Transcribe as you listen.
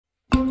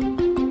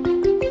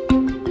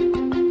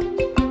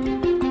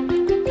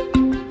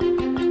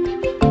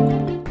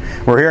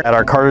We're here at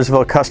our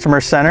Cartersville Customer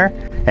Center,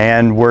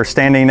 and we're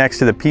standing next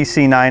to the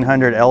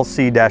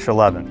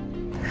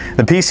PC900LC-11.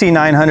 The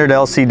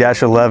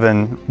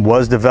PC900LC-11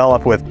 was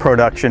developed with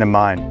production in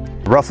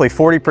mind. Roughly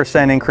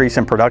 40% increase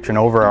in production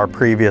over our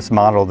previous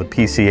model, the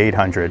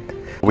PC800.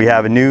 We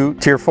have a new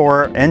Tier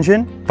 4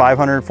 engine,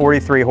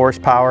 543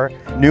 horsepower.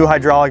 New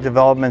hydraulic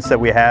developments that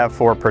we have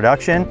for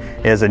production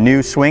is a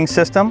new swing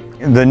system.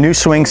 The new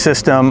swing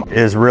system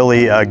is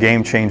really a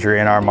game changer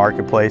in our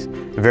marketplace.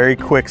 Very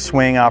quick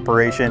swing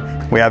operation.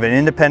 We have an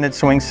independent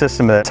swing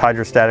system that's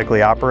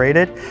hydrostatically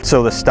operated,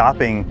 so the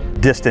stopping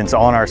distance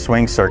on our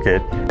swing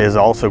circuit is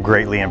also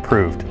greatly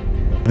improved.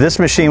 This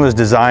machine was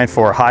designed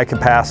for high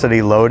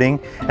capacity loading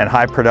and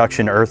high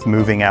production earth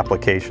moving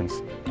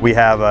applications. We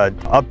have an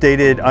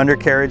updated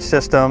undercarriage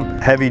system,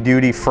 heavy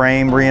duty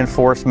frame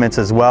reinforcements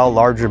as well,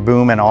 larger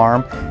boom and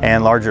arm,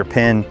 and larger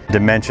pin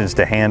dimensions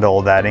to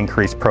handle that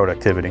increased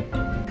productivity.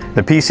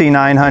 The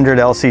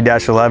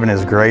PC900LC-11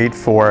 is great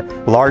for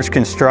large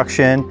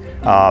construction,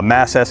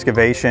 mass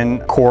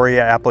excavation, quarry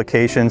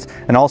applications,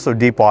 and also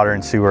deep water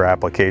and sewer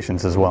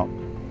applications as well.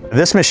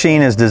 This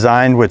machine is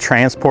designed with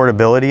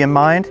transportability in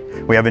mind.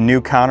 We have a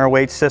new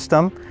counterweight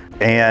system,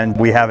 and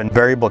we have a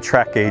variable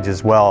track gauge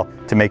as well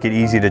to make it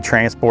easy to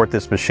transport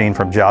this machine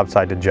from job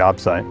site to job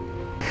site.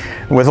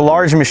 With a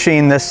large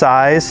machine this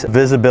size,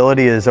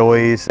 visibility is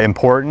always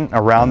important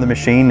around the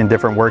machine in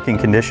different working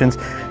conditions.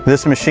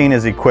 This machine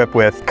is equipped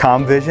with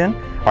ComVision.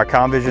 Our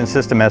ComVision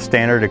system as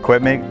standard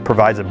equipment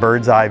provides a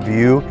bird's eye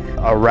view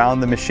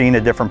around the machine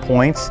at different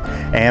points,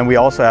 and we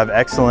also have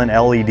excellent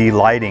LED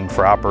lighting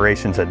for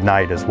operations at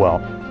night as well.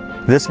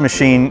 This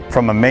machine,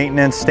 from a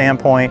maintenance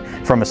standpoint,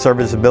 from a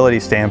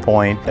serviceability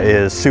standpoint,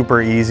 is super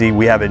easy.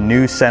 We have a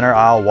new center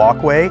aisle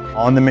walkway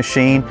on the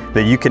machine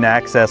that you can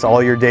access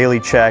all your daily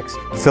checks,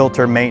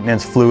 filter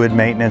maintenance, fluid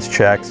maintenance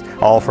checks,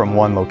 all from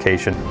one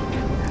location.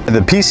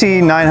 The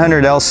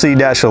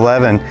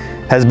PC900LC-11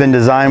 has been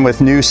designed with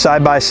new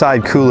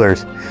side-by-side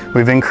coolers.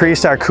 We've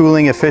increased our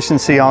cooling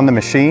efficiency on the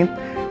machine,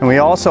 and we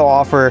also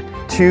offer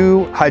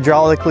two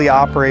hydraulically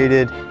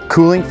operated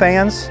cooling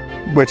fans,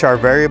 which are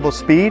variable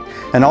speed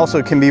and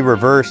also can be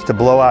reversed to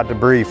blow out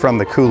debris from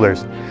the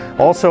coolers.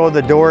 Also,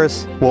 the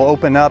doors will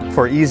open up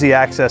for easy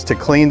access to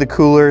clean the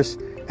coolers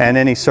and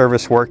any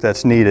service work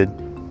that's needed.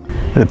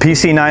 The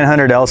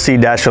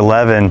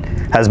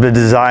PC900LC-11 has been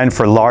designed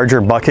for larger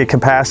bucket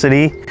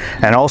capacity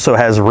and also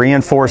has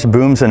reinforced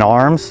booms and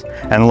arms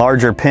and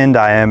larger pin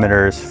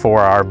diameters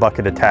for our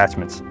bucket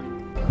attachments.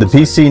 The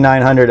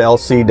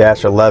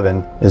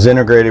PC900LC-11 is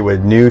integrated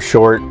with new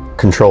short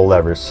control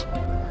levers.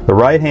 The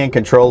right-hand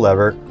control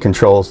lever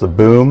controls the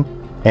boom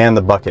and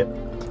the bucket.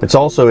 It's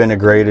also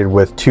integrated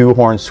with two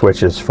horn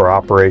switches for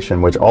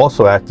operation, which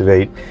also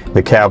activate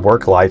the cab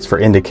work lights for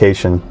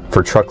indication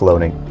for truck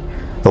loading.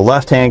 The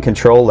left-hand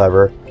control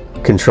lever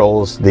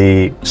controls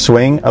the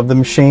swing of the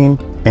machine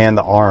and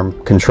the arm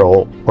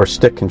control or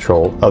stick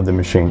control of the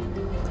machine.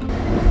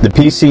 The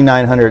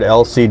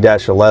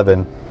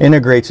PC900LC-11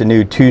 integrates a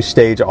new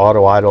two-stage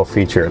auto idle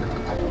feature.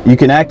 You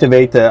can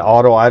activate the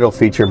auto idle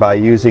feature by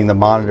using the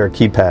monitor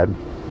keypad.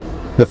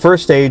 The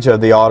first stage of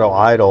the auto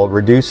idle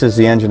reduces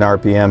the engine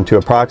RPM to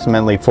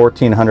approximately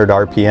 1400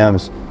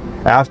 RPMs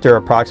after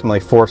approximately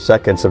 4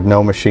 seconds of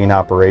no machine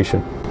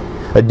operation.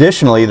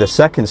 Additionally, the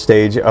second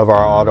stage of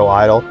our auto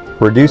idle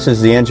reduces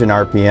the engine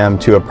RPM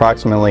to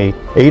approximately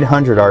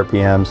 800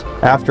 RPMs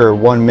after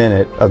 1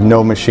 minute of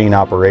no machine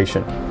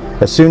operation.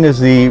 As soon as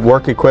the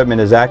work equipment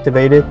is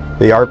activated,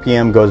 the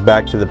RPM goes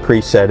back to the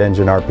preset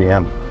engine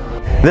RPM.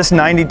 This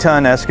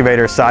 90-ton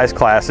excavator size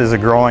class is a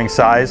growing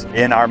size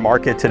in our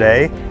market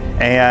today,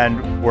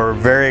 and we're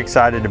very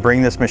excited to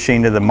bring this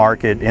machine to the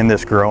market in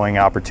this growing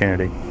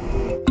opportunity.